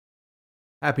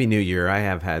Happy New Year. I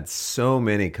have had so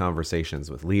many conversations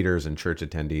with leaders and church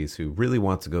attendees who really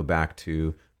want to go back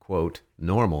to, quote,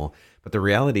 normal. But the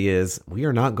reality is, we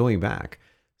are not going back.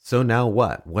 So now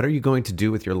what? What are you going to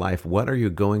do with your life? What are you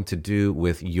going to do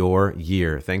with your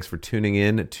year? Thanks for tuning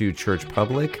in to Church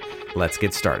Public. Let's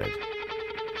get started.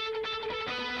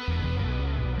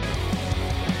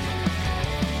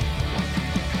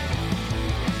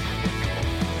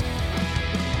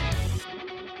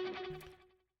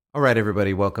 All right,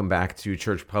 everybody, welcome back to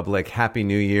Church Public. Happy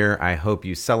New Year. I hope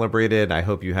you celebrated. I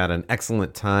hope you had an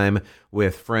excellent time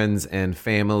with friends and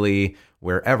family,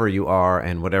 wherever you are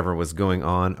and whatever was going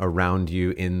on around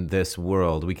you in this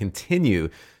world. We continue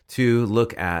to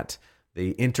look at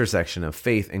the intersection of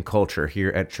faith and culture here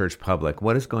at Church Public.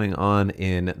 What is going on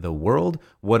in the world?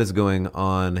 What is going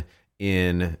on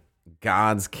in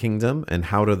God's kingdom? And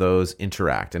how do those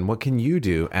interact? And what can you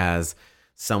do as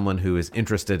someone who is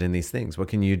interested in these things? What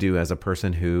can you do as a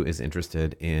person who is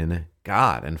interested in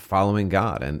God and following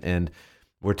God? And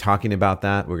we're talking about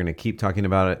that. We're going to keep talking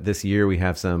about it this year. We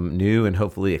have some new and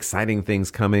hopefully exciting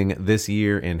things coming this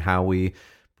year in how we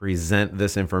present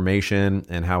this information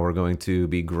and how we're going to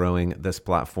be growing this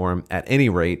platform. At any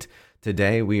rate,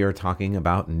 today we are talking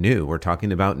about new. We're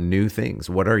talking about new things.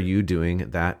 What are you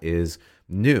doing that is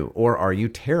new? Or are you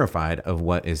terrified of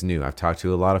what is new? I've talked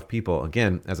to a lot of people,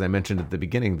 again, as I mentioned at the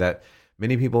beginning, that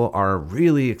many people are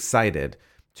really excited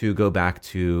to go back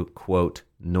to, quote,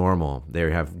 normal. They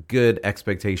have good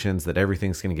expectations that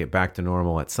everything's going to get back to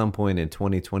normal at some point in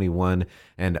 2021,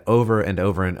 and over and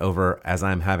over and over as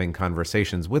I'm having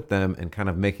conversations with them and kind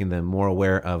of making them more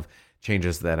aware of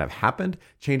changes that have happened,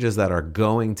 changes that are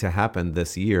going to happen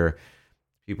this year,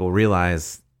 people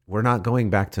realize we're not going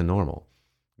back to normal.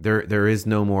 There is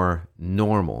no more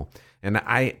normal. And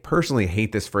I personally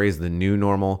hate this phrase, the new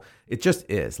normal. It just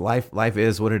is. Life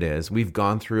is what it is. We've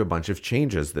gone through a bunch of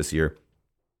changes this year,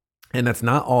 and that's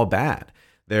not all bad.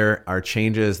 There are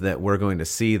changes that we're going to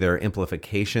see. There are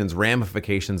implications,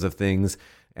 ramifications of things,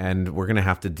 and we're going to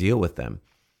have to deal with them.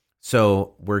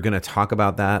 So we're going to talk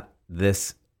about that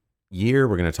this year.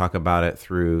 We're going to talk about it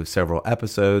through several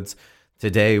episodes.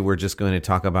 Today, we're just going to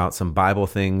talk about some Bible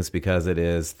things because it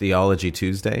is Theology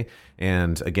Tuesday.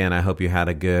 And again, I hope you had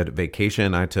a good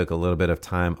vacation. I took a little bit of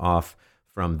time off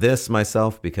from this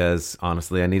myself because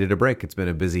honestly, I needed a break. It's been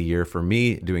a busy year for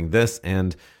me doing this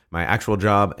and my actual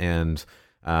job. And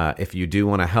if you do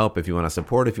want to help, if you want to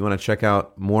support, if you want to check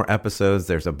out more episodes,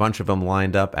 there's a bunch of them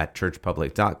lined up at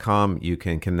churchpublic.com. You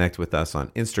can connect with us on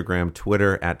Instagram,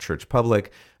 Twitter at Church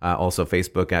Public, also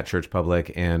Facebook at Church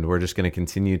Public. And we're just going to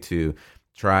continue to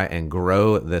try and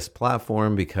grow this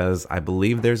platform because I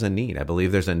believe there's a need. I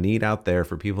believe there's a need out there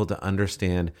for people to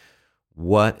understand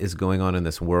what is going on in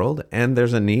this world. And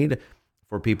there's a need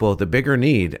for people, the bigger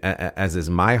need, as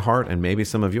is my heart and maybe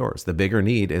some of yours, the bigger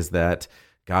need is that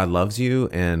God loves you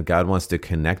and God wants to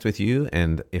connect with you.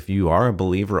 And if you are a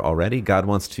believer already, God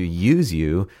wants to use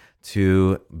you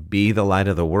to be the light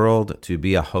of the world, to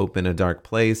be a hope in a dark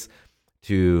place,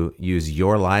 to use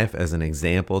your life as an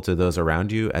example to those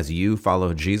around you as you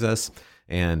follow Jesus.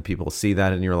 And people see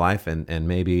that in your life, and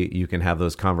maybe you can have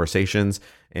those conversations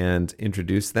and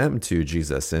introduce them to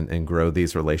Jesus and grow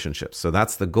these relationships. So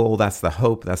that's the goal. That's the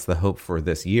hope. That's the hope for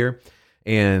this year.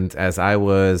 And as I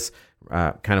was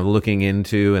kind of looking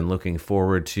into and looking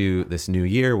forward to this new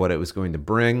year, what it was going to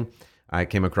bring, I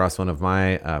came across one of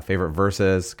my favorite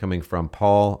verses coming from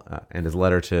Paul and his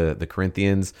letter to the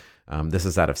Corinthians. This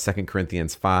is out of 2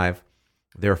 Corinthians 5.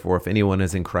 Therefore, if anyone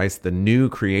is in Christ, the new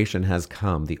creation has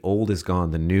come. The old is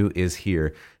gone. The new is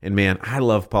here. And man, I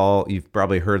love Paul. You've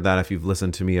probably heard that if you've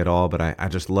listened to me at all, but I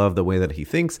just love the way that he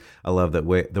thinks. I love the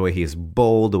way he is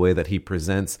bold, the way that he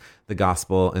presents the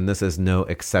gospel. And this is no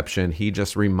exception. He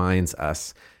just reminds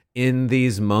us in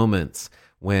these moments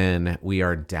when we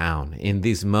are down, in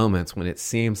these moments when it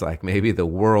seems like maybe the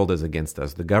world is against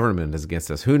us, the government is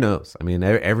against us, who knows? I mean,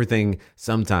 everything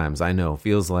sometimes I know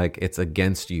feels like it's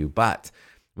against you, but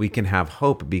we can have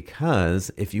hope because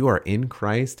if you are in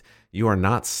Christ, you are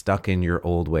not stuck in your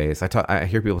old ways. I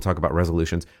hear people talk about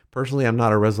resolutions. Personally, I'm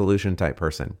not a resolution type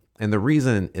person. And the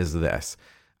reason is this.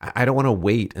 I don't want to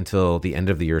wait until the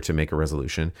end of the year to make a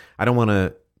resolution. I don't want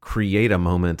to create a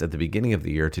moment at the beginning of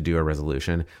the year to do a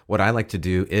resolution. What I like to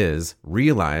do is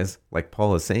realize, like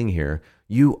Paul is saying here,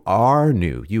 you are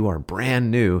new. You are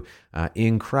brand new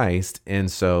in Christ.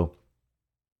 And so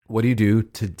what do you do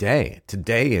today?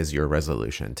 Today is your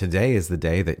resolution. Today is the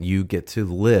day that you get to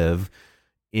live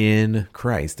in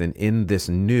Christ and in this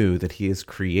new that he has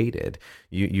created.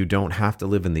 You don't have to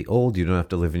live in the old. You don't have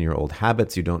to live in your old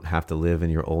habits. You don't have to live in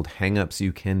your old hangups.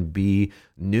 You can be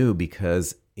new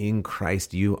because in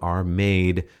Christ you are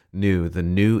made new. The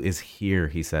new is here,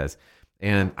 he says.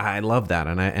 And I love that.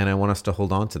 And I want us to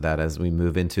hold on to that as we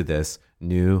move into this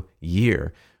new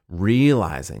year,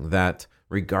 realizing that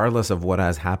regardless of what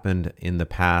has happened in the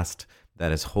past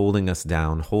that is holding us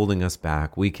down, holding us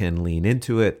back, we can lean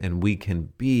into it and we can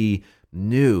be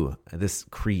new, this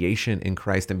creation in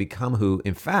Christ, and become who,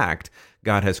 in fact,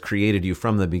 God has created you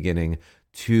from the beginning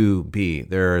to be.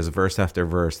 There is verse after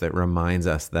verse that reminds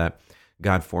us that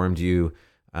God formed you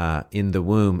in the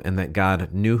womb, and that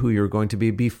God knew who you were going to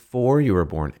be before you were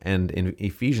born. And in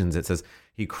Ephesians, it says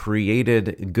he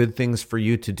created good things for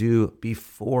you to do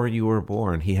before you were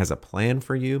born. He has a plan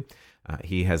for you.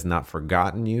 He has not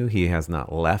forgotten you. He has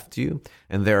not left you.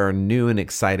 And there are new and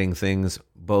exciting things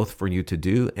both for you to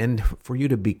do and for you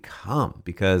to become,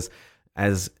 because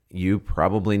as you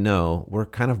probably know, we're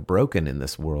kind of broken in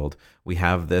this world. We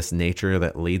have this nature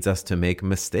that leads us to make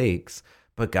mistakes,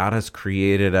 but God has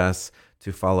created us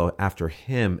to follow after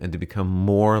him and to become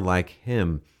more like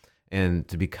him and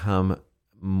to become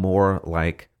more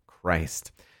like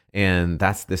Christ. And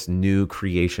that's this new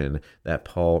creation that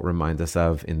Paul reminds us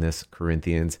of in this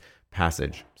Corinthians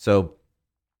passage. So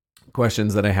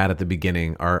questions that I had at the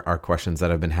beginning are questions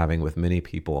that I've been having with many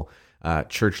people,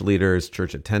 church leaders,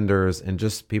 church attenders, and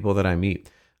just people that I meet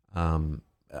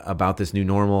about this new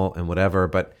normal and whatever.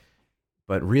 But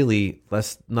really,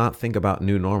 let's not think about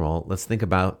new normal. Let's think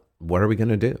about, what are we going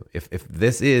to do? If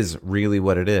this is really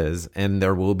what it is, and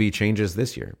there will be changes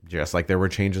this year, just like there were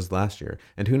changes last year,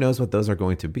 and who knows what those are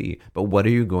going to be, but what are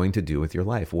you going to do with your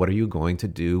life? What are you going to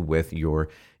do with your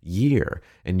year?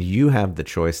 And you have the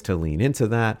choice to lean into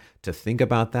that, to think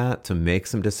about that, to make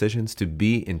some decisions, to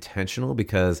be intentional,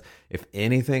 because if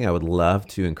anything, I would love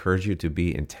to encourage you to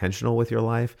be intentional with your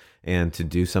life and to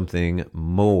do something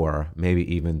more,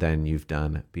 maybe even than you've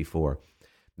done before.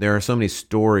 There are so many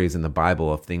stories in the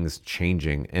Bible of things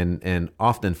changing, and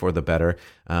often for the better.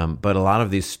 But a lot of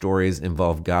these stories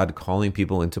involve God calling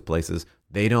people into places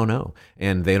they don't know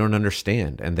and they don't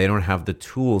understand and they don't have the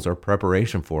tools or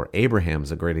preparation for.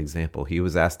 Abraham's a great example. He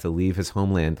was asked to leave his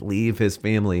homeland, leave his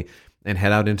family, and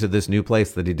head out into this new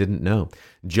place that he didn't know.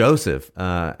 Joseph,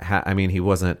 he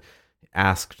wasn't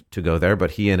asked to go there,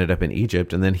 but he ended up in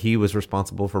Egypt, and then he was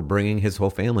responsible for bringing his whole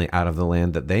family out of the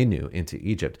land that they knew into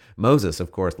Egypt. Moses,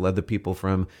 of course, led the people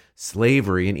from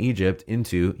slavery in Egypt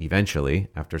into, eventually,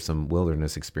 after some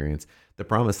wilderness experience, the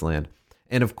promised land.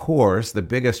 And of course, the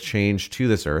biggest change to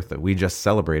this earth that we just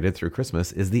celebrated through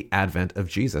Christmas is the advent of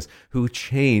Jesus, who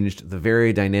changed the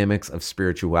very dynamics of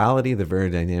spirituality, the very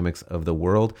dynamics of the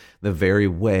world, the very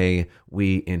way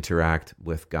we interact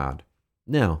with God.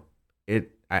 Now,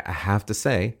 I have to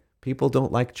say, people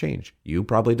don't like change. You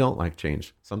probably don't like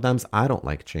change. Sometimes I don't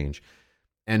like change.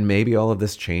 And maybe all of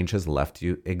this change has left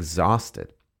you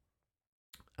exhausted.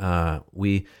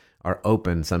 We are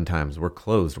open sometimes. We're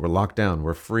closed. We're locked down.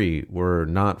 We're free. We're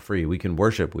not free. We can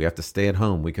worship. We have to stay at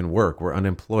home. We can work. We're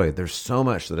unemployed. There's so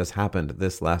much that has happened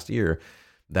this last year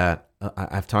that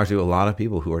I've talked to a lot of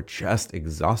people who are just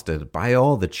exhausted by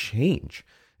all the change.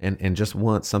 And just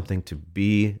want something to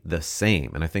be the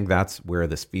same. And I think that's where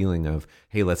this feeling of,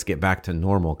 hey, let's get back to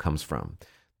normal comes from.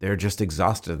 They're just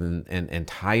exhausted and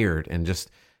tired and just,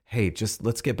 hey, just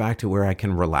let's get back to where I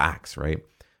can relax, right?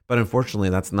 But unfortunately,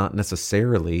 that's not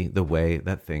necessarily the way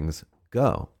that things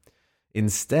go.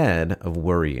 Instead of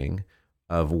worrying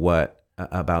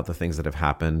about the things that have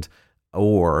happened,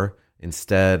 or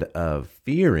instead of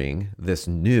fearing this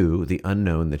new, the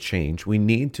unknown, the change, we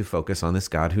need to focus on this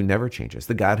God who never changes,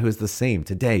 the God who is the same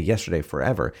today, yesterday,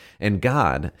 forever. And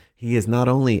God, he is not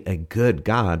only a good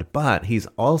God, but he's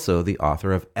also the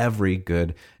author of every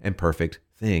good and perfect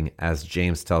thing, as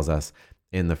James tells us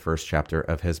in the first chapter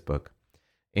of his book.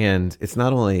 And it's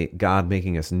not only God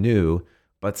making us new,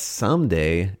 but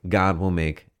someday God will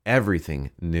make everything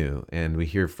new. And we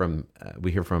hear from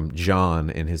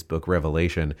John in his book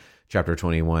Revelation, chapter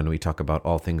 21. We talk about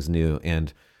all things new,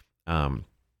 and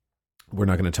we're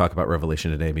not going to talk about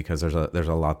Revelation today because there's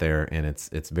a lot there, and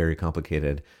it's very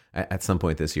complicated. At some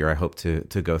point this year, I hope to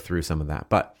go through some of that.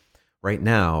 But right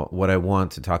now, what I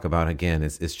want to talk about again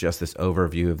is just this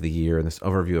overview of the year and this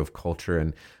overview of culture.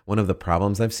 And one of the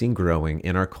problems I've seen growing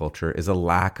in our culture is a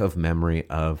lack of memory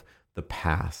of the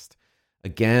past.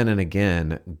 Again and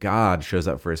again, God shows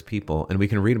up for his people, and we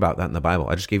can read about that in the Bible.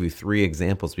 I just gave you 3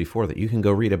 examples before that you can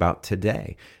go read about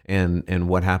today, and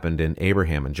what happened in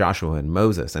Abraham and Joshua and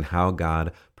Moses and how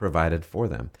God provided for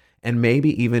them. And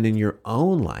maybe even in your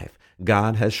own life,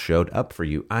 God has showed up for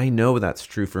you. I know that's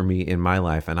true for me in my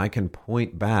life, and I can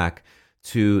point back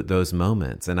to those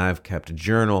moments. And I've kept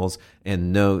journals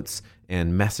and notes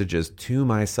and messages to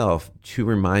myself to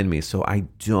remind me so I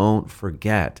don't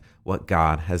forget what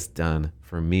God has done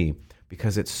for me.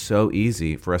 Because it's so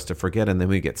easy for us to forget, and then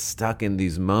we get stuck in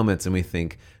these moments and we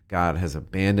think, God has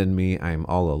abandoned me. I am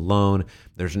all alone.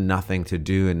 There's nothing to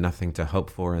do and nothing to hope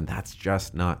for, and that's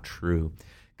just not true.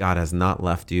 God has not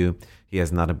left you. He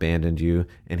has not abandoned you,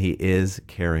 and he is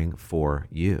caring for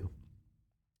you.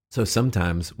 So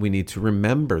sometimes we need to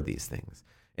remember these things.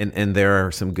 And there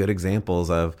are some good examples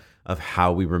of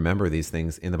how we remember these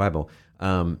things in the Bible.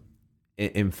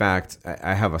 In fact,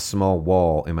 I have a small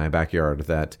wall in my backyard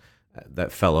that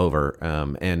fell over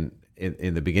and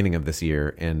in the beginning of this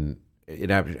year, and it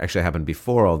actually happened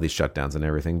before all these shutdowns and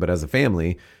everything. But as a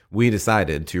family, we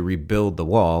decided to rebuild the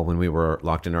wall when we were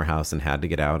locked in our house and had to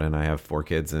get out. And I have 4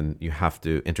 kids, and you have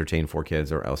to entertain 4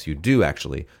 kids or else you do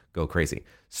actually go crazy.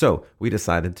 So we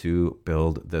decided to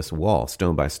build this wall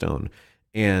stone by stone.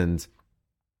 And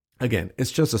again,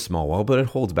 it's just a small wall, but it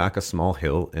holds back a small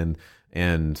hill,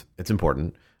 and it's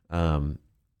important.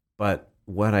 But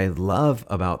what I love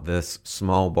about this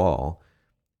small wall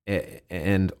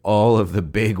and all of the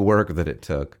big work that it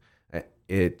took,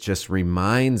 it just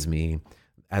reminds me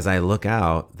as I look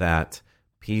out that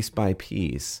piece by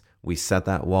piece, we set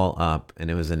that wall up,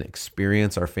 and it was an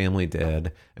experience our family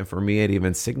did. And for me, it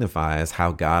even signifies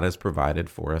how God has provided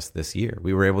for us this year.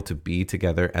 We were able to be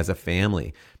together as a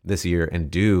family this year and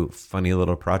do funny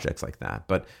little projects like that.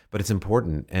 But it's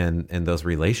important, and those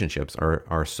relationships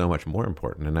are so much more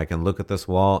important. And I can look at this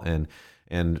wall and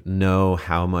know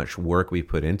how much work we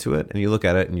put into it. And you look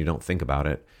at it and you don't think about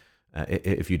it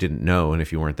if you didn't know and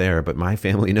if you weren't there. But my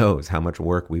family knows how much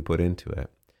work we put into it,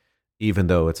 even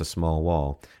though it's a small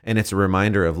wall. And it's a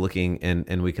reminder of looking,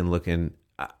 and we can look in.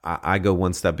 I go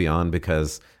one step beyond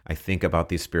because I think about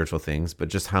these spiritual things, but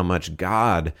just how much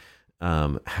God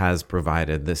has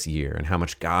provided this year, and how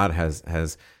much God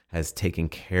has taken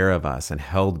care of us and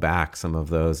held back some of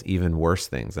those even worse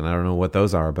things. And I don't know what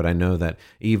those are, but I know that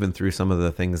even through some of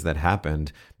the things that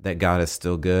happened, that God is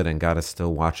still good, and God is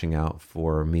still watching out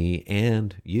for me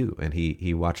and you. And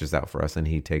he watches out for us, and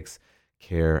he takes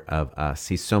care of us.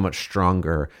 He's so much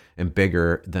stronger and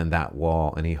bigger than that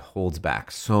wall, and he holds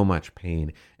back so much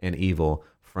pain and evil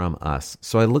from us.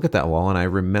 So I look at that wall and I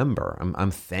remember,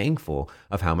 I'm thankful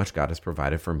of how much God has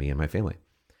provided for me and my family.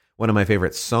 One of my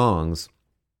favorite songs,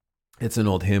 it's an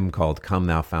old hymn called Come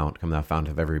Thou Fount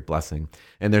of Every Blessing.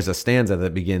 And there's a stanza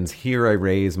that begins, Here I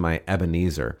raise my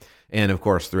Ebenezer. And of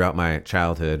course, throughout my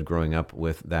childhood, growing up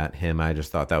with that hymn, I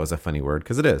just thought that was a funny word,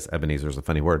 because it is. Ebenezer is a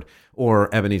funny word.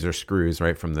 Or Ebenezer Screws,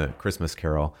 right, from the Christmas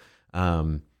Carol.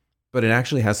 But it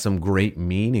actually has some great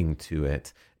meaning to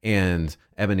it. And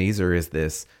Ebenezer is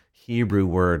this Hebrew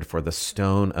word for the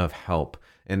stone of help.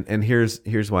 And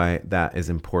here's why that is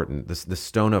important. The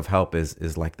stone of help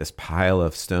is like this pile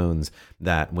of stones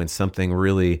that when something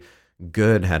really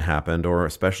good had happened, or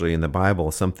especially in the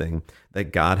Bible, something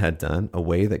that God had done, a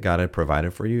way that God had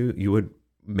provided for you, you would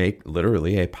make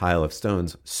literally a pile of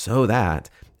stones, so that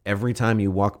every time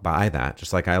you walk by that,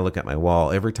 just like I look at my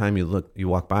wall, every time you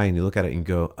walk by and you look at it and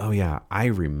go, oh yeah, I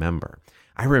remember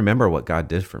what God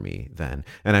did for me then.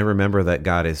 And I remember that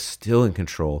God is still in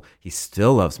control. He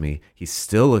still loves me. He's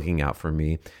still looking out for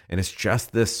me. And it's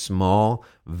just this small,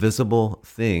 visible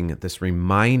thing, this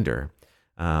reminder.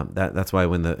 That's why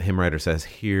when the hymn writer says,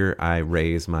 Here I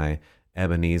raise my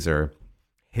Ebenezer,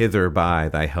 hither by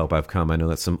thy help I've come. I know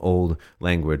that's some old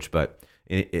language, but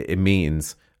it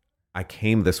means I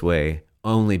came this way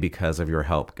only because of your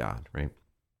help, God, right?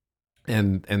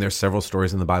 And there's several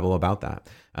stories in the Bible about that.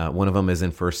 One of them is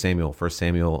in 1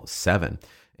 Samuel 7.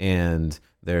 And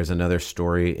there's another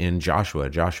story in Joshua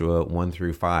 1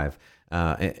 through 5.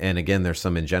 And again, there's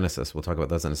some in Genesis. We'll talk about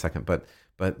those in a second.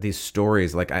 But these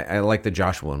stories, like I like the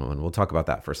Joshua one. We'll talk about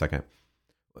that for a second.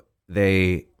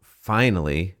 They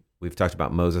finally, we've talked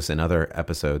about Moses in other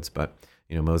episodes, but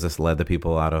Moses led the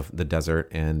people out of the desert,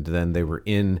 and then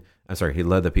he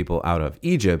led the people out of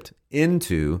Egypt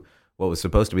into what was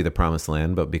supposed to be the promised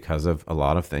land, but because of a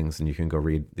lot of things, and you can go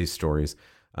read these stories,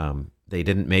 they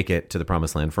didn't make it to the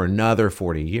promised land for another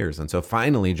 40 years. And so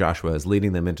finally Joshua is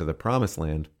leading them into the promised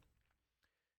land,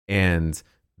 and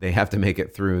they have to make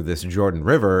it through this Jordan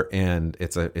River, and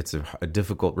it's a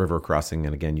difficult river crossing.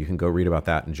 And again, you can go read about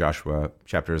that in Joshua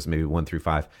chapters maybe 1 through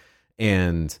 5.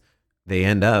 And they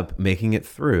end up making it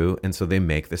through, and so they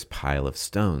make this pile of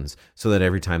stones so that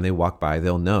every time they walk by,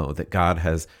 they'll know that God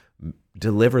has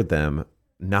delivered them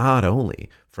not only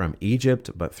from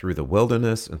Egypt, but through the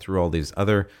wilderness and through all these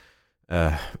other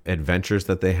adventures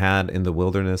that they had in the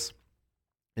wilderness.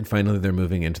 And finally, they're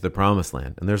moving into the promised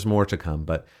land, and there's more to come.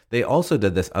 But they also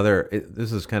did this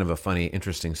is kind of a funny,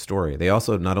 interesting story. They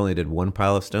also not only did one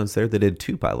pile of stones there, they did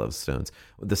two piles of stones.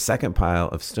 The second pile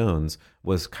of stones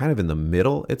was kind of in the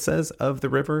middle, it says, of the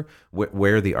river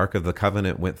where the Ark of the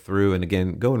Covenant went through. And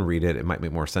again, go and read it. It might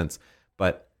make more sense.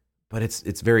 But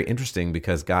it's very interesting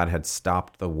because God had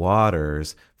stopped the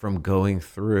waters from going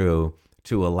through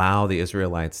to allow the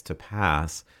Israelites to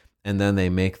pass. And then they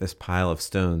make this pile of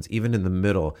stones, even in the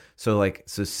middle. So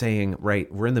saying,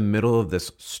 right, we're in the middle of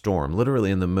this storm, literally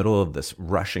in the middle of this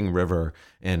rushing river,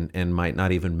 and might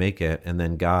not even make it. And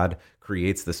then God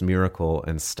creates this miracle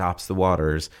and stops the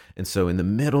waters. And so in the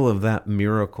middle of that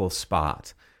miracle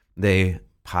spot, they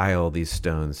pile these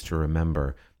stones to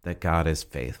remember that God is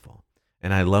faithful.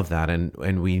 And I love that.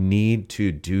 And we need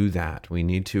to do that. We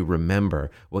need to remember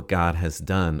what God has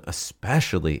done,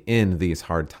 especially in these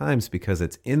hard times, because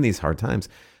it's in these hard times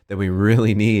that we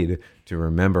really need to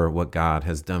remember what God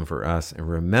has done for us and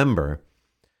remember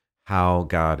how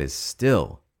God is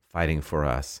still fighting for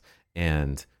us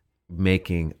and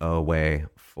making a way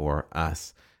for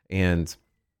us. And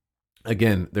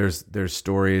again, there's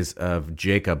stories of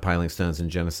Jacob piling stones in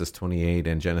Genesis 28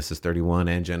 and Genesis 31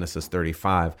 and Genesis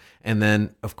 35. And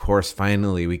then, of course,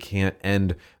 finally, we can't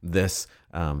end this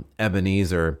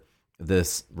Ebenezer,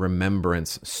 this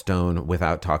remembrance stone,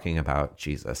 without talking about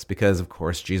Jesus. Because, of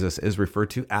course, Jesus is referred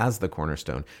to as the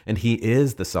cornerstone, and he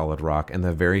is the solid rock and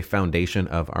the very foundation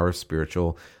of our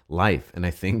spiritual life. And I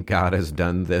think God has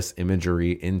done this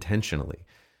imagery intentionally.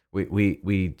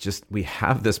 We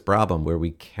have this problem where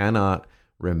we cannot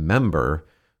remember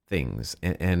things,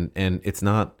 and it's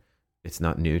not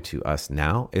new to us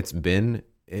now. It's been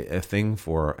a thing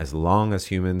for as long as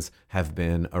humans have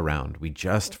been around. We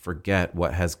just forget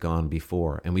what has gone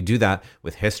before, and we do that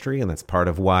with history, and that's part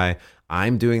of why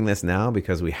I'm doing this now,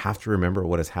 because we have to remember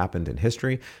what has happened in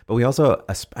history, but we also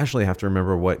especially have to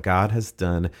remember what God has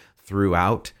done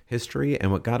throughout history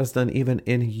and what God has done even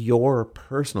in your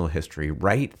personal history.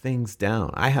 Write things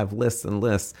down. I have lists and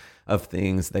lists of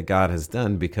things that God has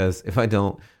done, because if I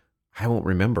don't, I won't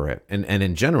remember it. And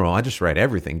in general, I just write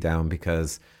everything down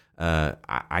because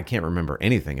I can't remember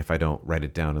anything if I don't write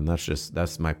it down. And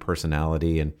that's my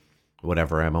personality and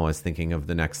whatever. I'm always thinking of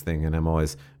the next thing, and I'm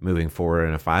always moving forward.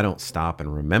 And if I don't stop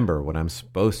and remember what I'm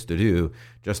supposed to do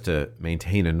just to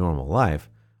maintain a normal life,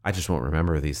 I just won't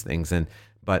remember these things.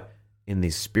 But in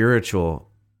these spiritual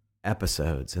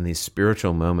episodes, in these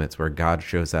spiritual moments where God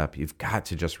shows up, you've got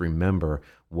to just remember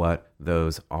what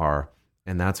those are.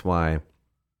 And that's why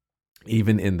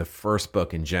even in the first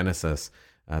book in Genesis,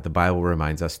 the Bible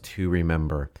reminds us to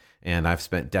remember. And I've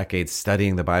spent decades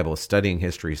studying the Bible, studying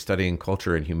history, studying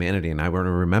culture and humanity, and I want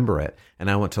to remember it, and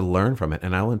I want to learn from it,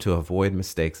 and I want to avoid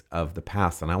mistakes of the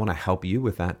past, and I want to help you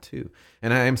with that too.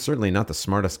 And I am certainly not the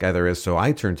smartest guy there is, so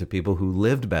I turn to people who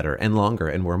lived better and longer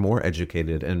and were more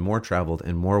educated and more traveled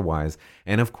and more wise.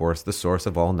 And of course, the source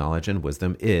of all knowledge and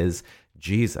wisdom is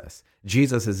Jesus.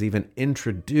 Jesus is even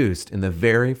introduced in the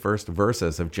very first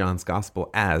verses of John's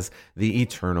Gospel as the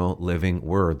eternal living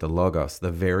Word, the Logos,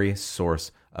 the very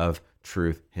source of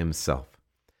truth himself.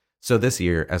 So this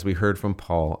year, as we heard from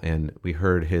Paul and we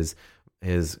heard his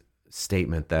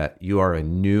statement that you are a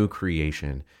new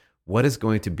creation, what is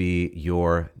going to be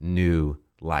your new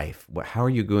life? How are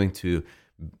you going to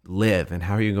live, and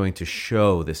how are you going to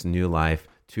show this new life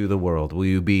to the world? Will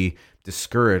you be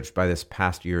discouraged by this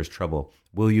past year's trouble?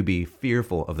 Will you be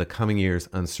fearful of the coming year's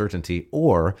uncertainty?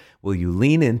 Or will you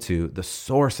lean into the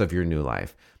source of your new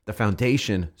life, the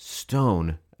foundation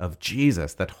stone of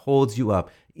Jesus that holds you up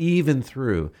even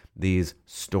through these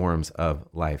storms of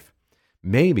life?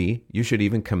 Maybe you should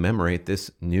even commemorate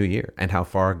this new year and how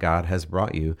far God has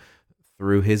brought you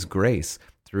through his grace,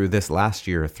 through this last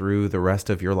year, through the rest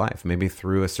of your life, maybe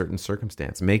through a certain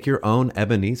circumstance. Make your own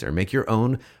Ebenezer, make your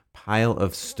own pile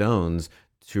of stones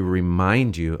to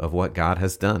remind you of what God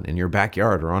has done in your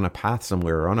backyard or on a path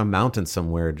somewhere or on a mountain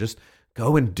somewhere. Just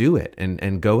go and do it,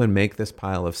 and go and make this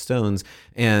pile of stones,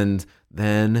 and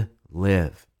then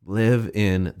live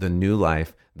in the new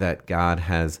life that God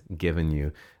has given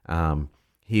you.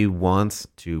 He wants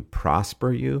to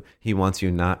prosper you. He wants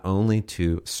you not only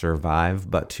to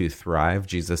survive, but to thrive.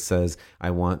 Jesus says, I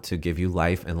want to give you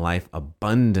life, and life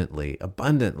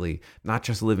abundantly, not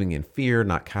just living in fear,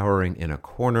 not cowering in a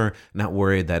corner, not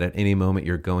worried that at any moment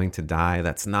you're going to die.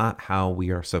 That's not how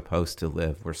we are supposed to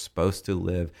live. We're supposed to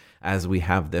live as we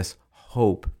have this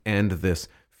hope and this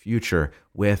future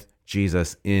with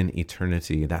Jesus in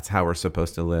eternity. That's how we're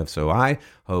supposed to live. So I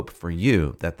hope for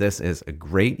you that this is a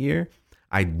great year.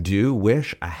 I do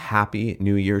wish a happy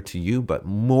new year to you, but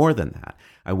more than that,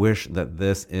 I wish that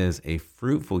this is a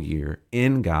fruitful year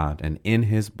in God and in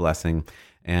his blessing.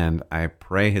 And I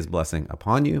pray his blessing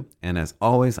upon you. And as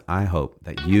always, I hope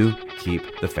that you keep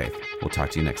the faith. We'll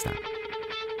talk to you next time.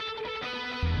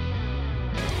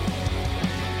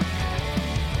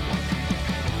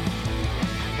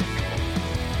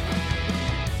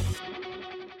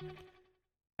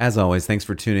 As always, thanks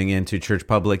for tuning in to Church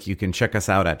Public. You can check us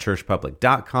out at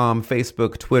churchpublic.com,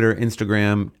 Facebook, Twitter,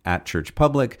 Instagram at Church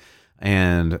Public,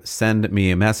 and send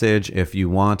me a message if you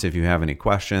want. If you have any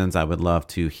questions, I would love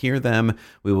to hear them.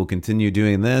 We will continue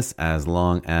doing this as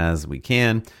long as we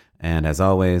can. And as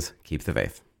always, keep the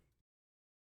faith.